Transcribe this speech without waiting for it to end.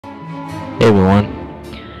Hey everyone,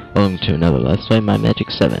 welcome to another Let's Play My Magic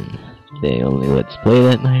 7. The only Let's Play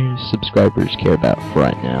that my subscribers care about for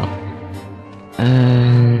right now.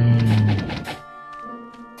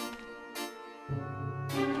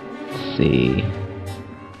 Let's see.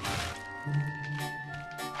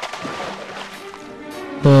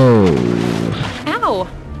 Oh. Ow!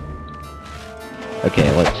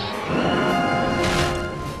 Okay, let's...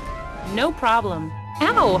 No problem.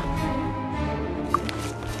 Ow!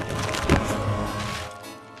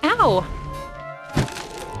 Ow!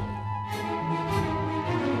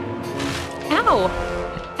 Ow!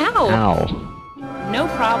 Ow! Ow. No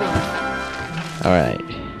problem. Alright.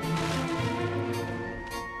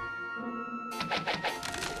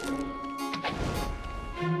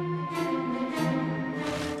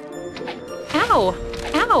 Ow!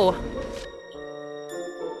 Ow!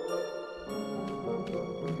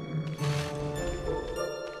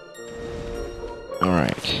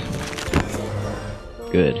 Alright.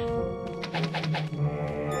 Good.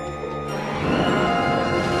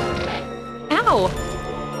 Ow!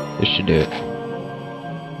 This should do it.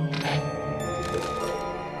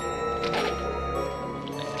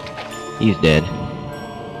 He's dead.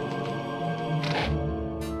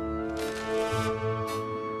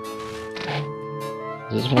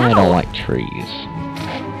 This is why I don't like trees.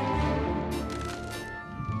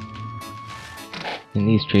 And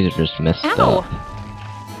these trees are just messed up.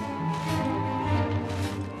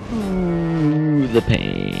 Ooh, the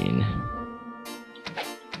pain.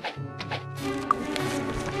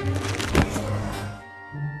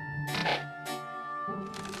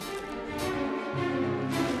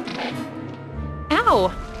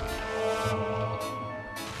 Ow!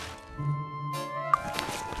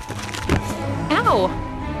 Ow!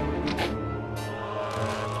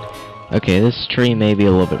 Okay, this tree may be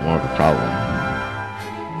a little bit more of a problem.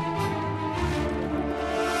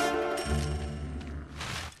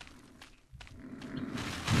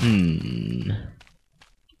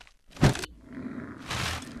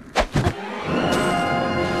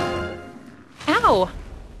 Ow!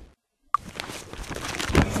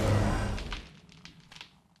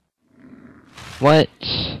 What?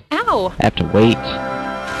 Ow! I have to wait.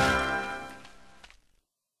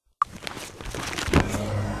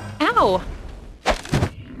 Ow!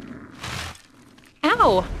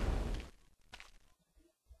 Ow!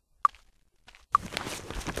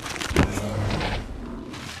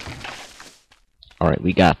 Alright,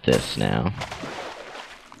 we got this now.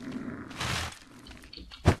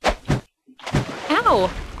 Ow!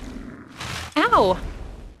 Ow!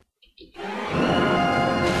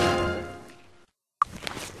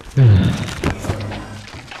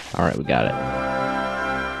 Alright, we got it.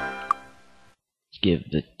 Let's give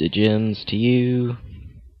the gems to you.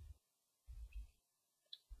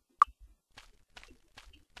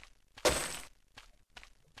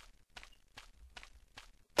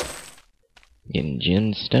 Getting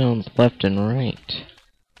gemstones left and right.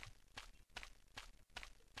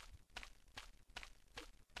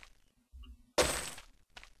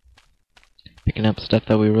 Picking up stuff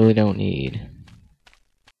that we really don't need.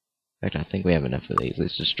 In fact, I think we have enough of these.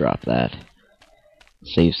 Let's just drop that.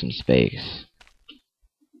 Save some space.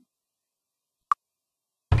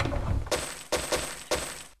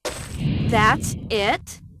 That's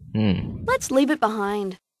it? Let's leave it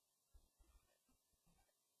behind.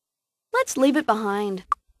 Let's leave it behind.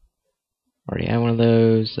 already have one of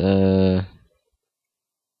those.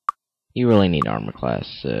 You really need armor class,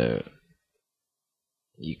 so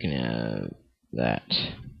you can have that.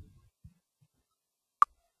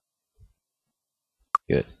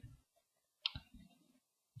 Good.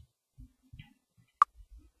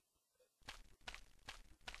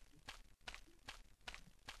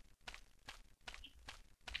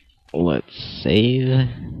 Let's save.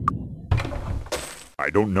 I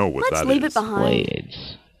don't know what that is. Let's leave it behind.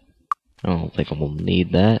 Blades. I don't think we'll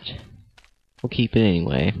need that. We'll keep it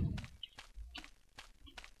anyway.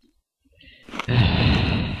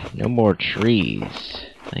 No more trees.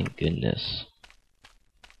 Thank goodness.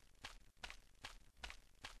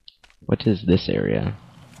 What is this area?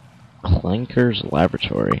 Clanker's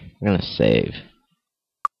Laboratory. I'm gonna save.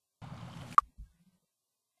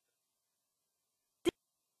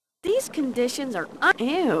 These conditions are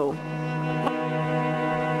ew.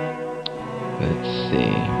 Let's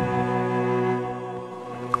see.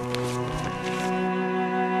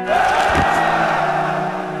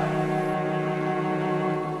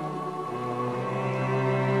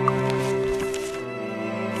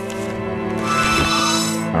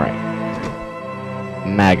 Alright.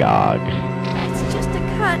 Magog. It's just a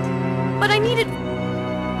cut, but I need it.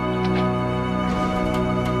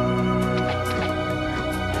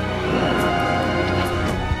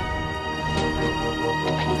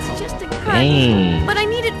 Dang. but I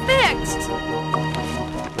need it fixed.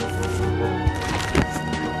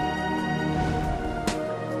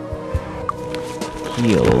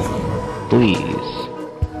 Heal, please.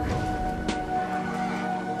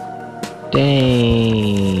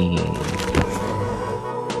 Dang.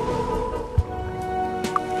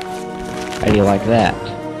 How do you like that?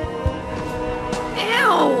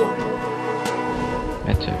 Ow!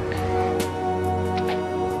 That took.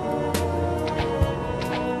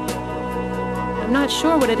 I'm not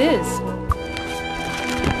sure what it is.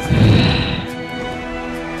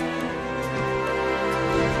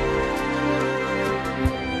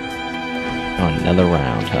 Oh, another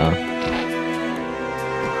round, huh?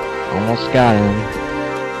 Almost got him.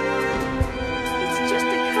 It's just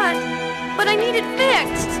a cut, but I need it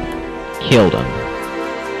fixed. Killed him.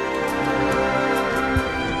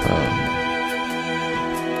 Oh.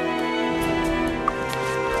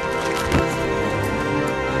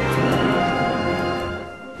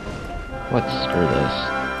 Let's screw this.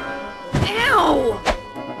 Ow!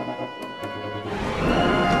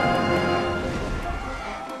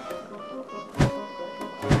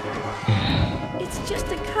 It's just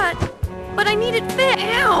a cut, but I need it fixed.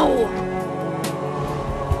 Ow!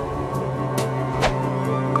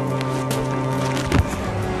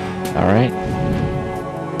 Alright.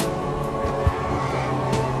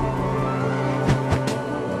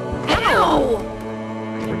 Ow!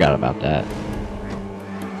 Forgot about that.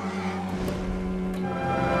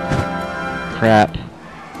 Crap.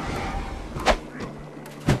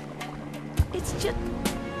 It's just...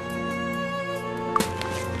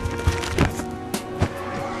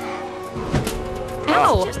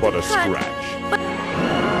 Ow! Just But a cut. scratch.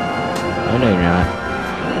 Oh no, you're not.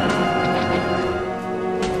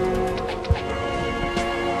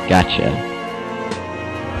 Gotcha.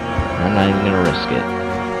 I'm not even gonna risk it.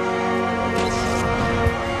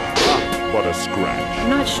 But a scratch. I'm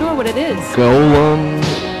not sure what it is. Golems.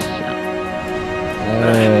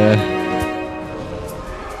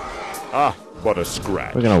 But a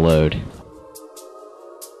scratch. We're gonna load.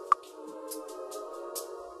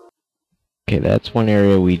 Okay, that's one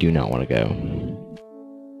area we do not want to go.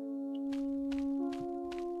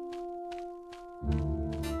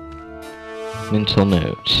 Mental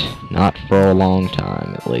note. Not for a long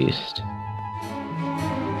time, at least.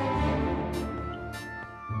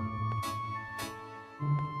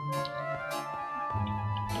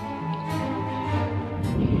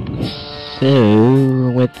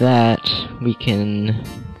 So, with that, we can...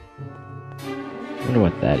 wonder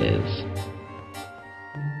what that is.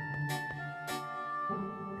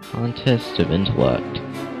 Contest of Intellect.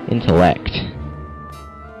 Intellect.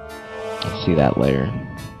 Let's see that later.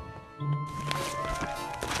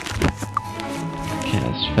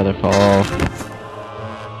 Cast Featherfall.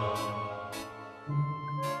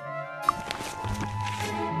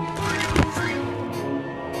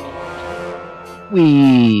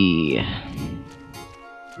 Whee!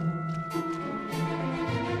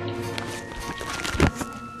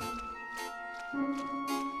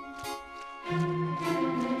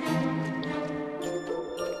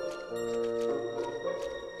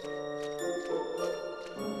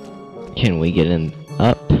 Can we get in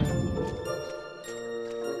up?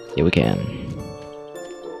 Yeah, we can.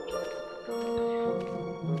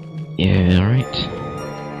 Yeah, alright.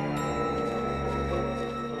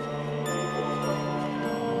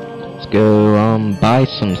 Let's go, buy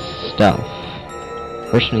some stuff.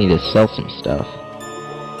 First we need to sell some stuff.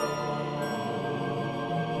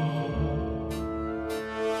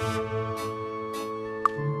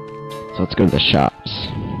 So let's go to the shops.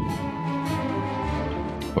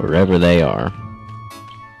 Wherever they are.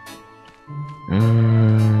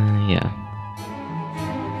 Yeah.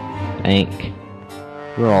 Bank.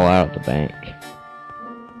 We're all out at the bank.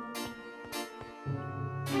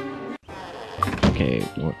 Okay,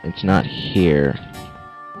 well, it's not here.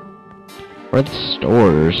 Where are the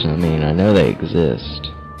stores? I mean, I know they exist.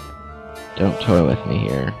 Don't toy with me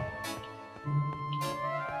here.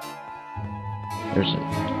 There's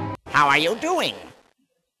a... How are you doing?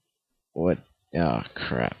 What? Oh,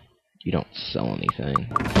 crap. You don't sell anything.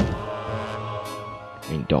 I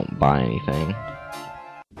mean, don't buy anything.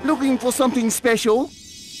 Looking for something special?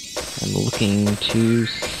 I'm looking to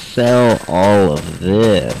sell all of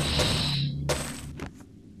this.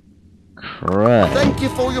 Crud. Thank you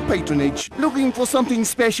for your patronage. Looking for something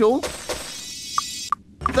special?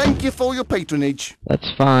 Thank you for your patronage. Let's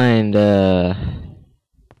find, the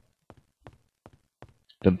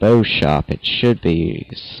bow shop. It should be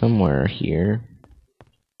somewhere here.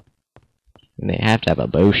 And they have to have a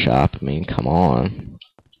bow shop. I mean, come on.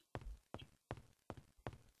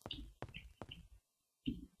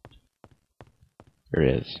 There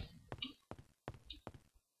it is.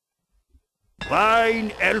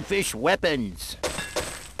 Fine elfish weapons.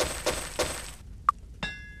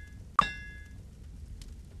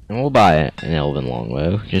 And we'll buy an elven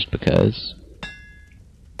longbow, just because.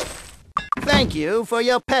 Thank you for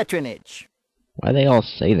your patronage. Why they all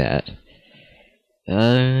say that?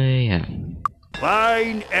 Yeah.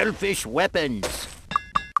 Fine elfish weapons.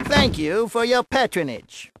 Thank you for your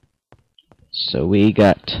patronage. So we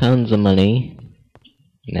got tons of money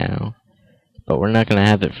now, but we're not gonna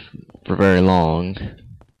have it for very long,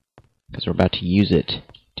 because we're about to use it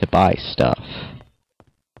to buy stuff.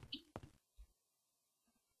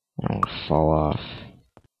 I don't want to fall off.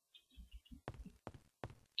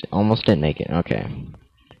 Almost didn't make it. Okay.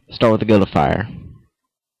 Start with the Guild of Fire.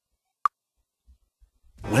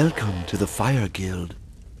 Welcome to the Fire Guild.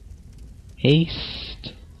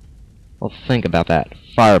 Haste. Well, think about that.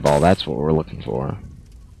 Fireball, that's what we're looking for.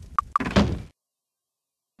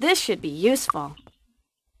 This should be useful.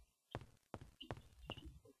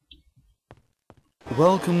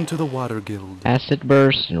 Welcome to the Water Guild. Acid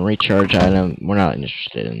Burst and Recharge item, we're not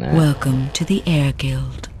interested in that. Welcome to the Air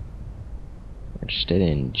Guild. We're interested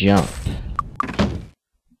in Jump.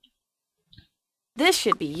 This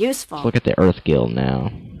should be useful. Let's look at the Earth Guild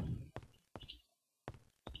now.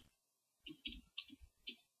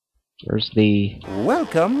 Where's the...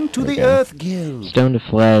 Welcome to There we the go. Earth Guild. Stone to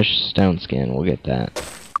Flesh, Stone Skin, we'll get that.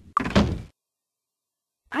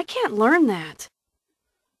 I can't learn that.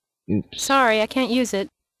 Oops. Sorry, I can't use it.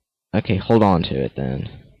 Okay, hold on to it then.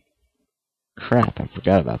 Crap, I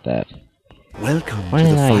forgot about that. Welcome Why to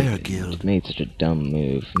did the I Fire Guild. made such a dumb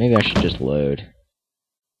move? Maybe I should just load.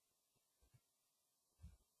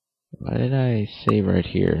 Why did I save right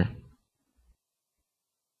here?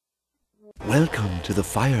 Welcome to the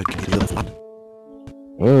Fire Guild.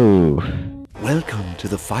 Whoa. Welcome to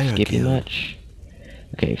the Fire Skippy Guild. much?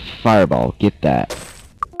 Okay, Fireball, get that.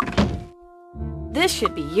 This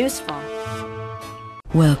should be useful.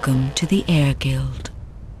 Welcome to the Air Guild.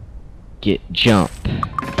 Get Jump.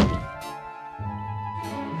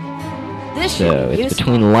 This So, should be it's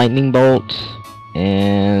useful. between Lightning Bolt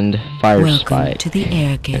and Fire Welcome Spike to the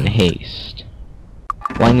Air and Guild. Haste.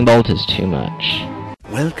 Lightning Bolt is too much.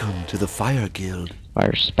 Welcome to the Fire Guild.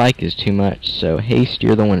 Fire Spike is too much, so Haste,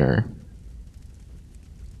 you're the winner.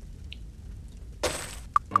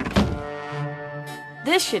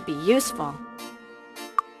 This should be useful.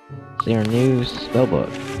 See our new spellbook.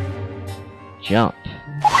 Jump.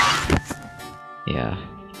 Yeah.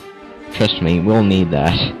 Trust me, we'll need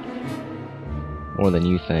that. More than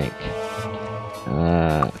you think.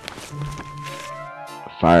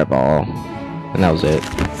 Fireball. And that was it.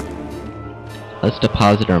 Let's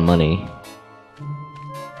deposit our money.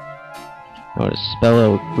 What a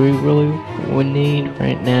spell we really would need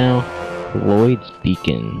right now. Lloyd's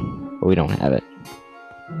Beacon. But we don't have it.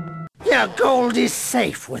 Your gold is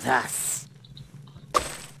safe with us.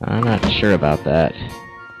 I'm not sure about that.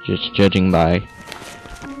 Just judging by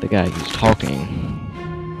the guy who's talking.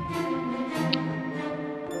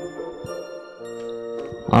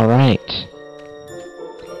 Alright.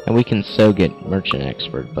 And we can so get Merchant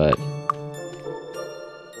Expert, but...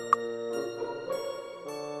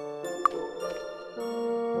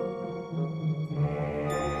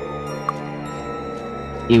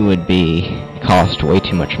 it would cost way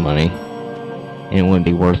too much money. And it wouldn't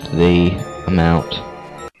be worth the amount.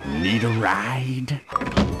 Need a ride?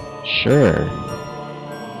 Sure.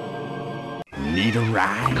 Need a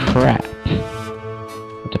ride? Crap.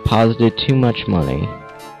 I deposited too much money.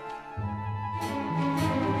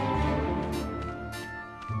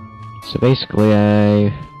 So basically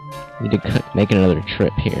I need to make another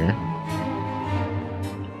trip here.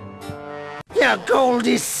 Your gold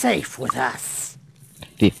is safe with us.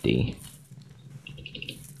 50.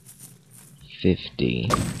 50.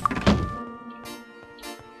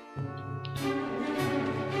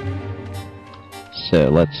 So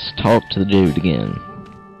let's talk to the dude again.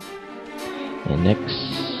 And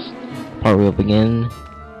next part we'll begin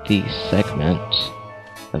the segment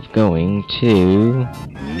of going to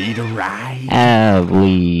Need a ride?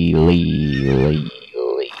 Avlee.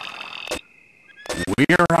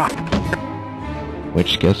 We're up.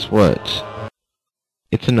 Which, guess what?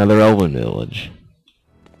 It's another elven village.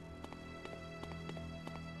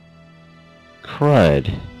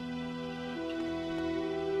 Crud.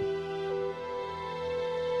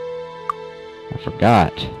 I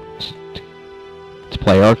forgot to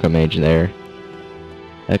play Archimage there.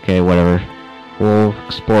 Okay, whatever. We'll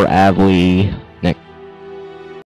explore Avlee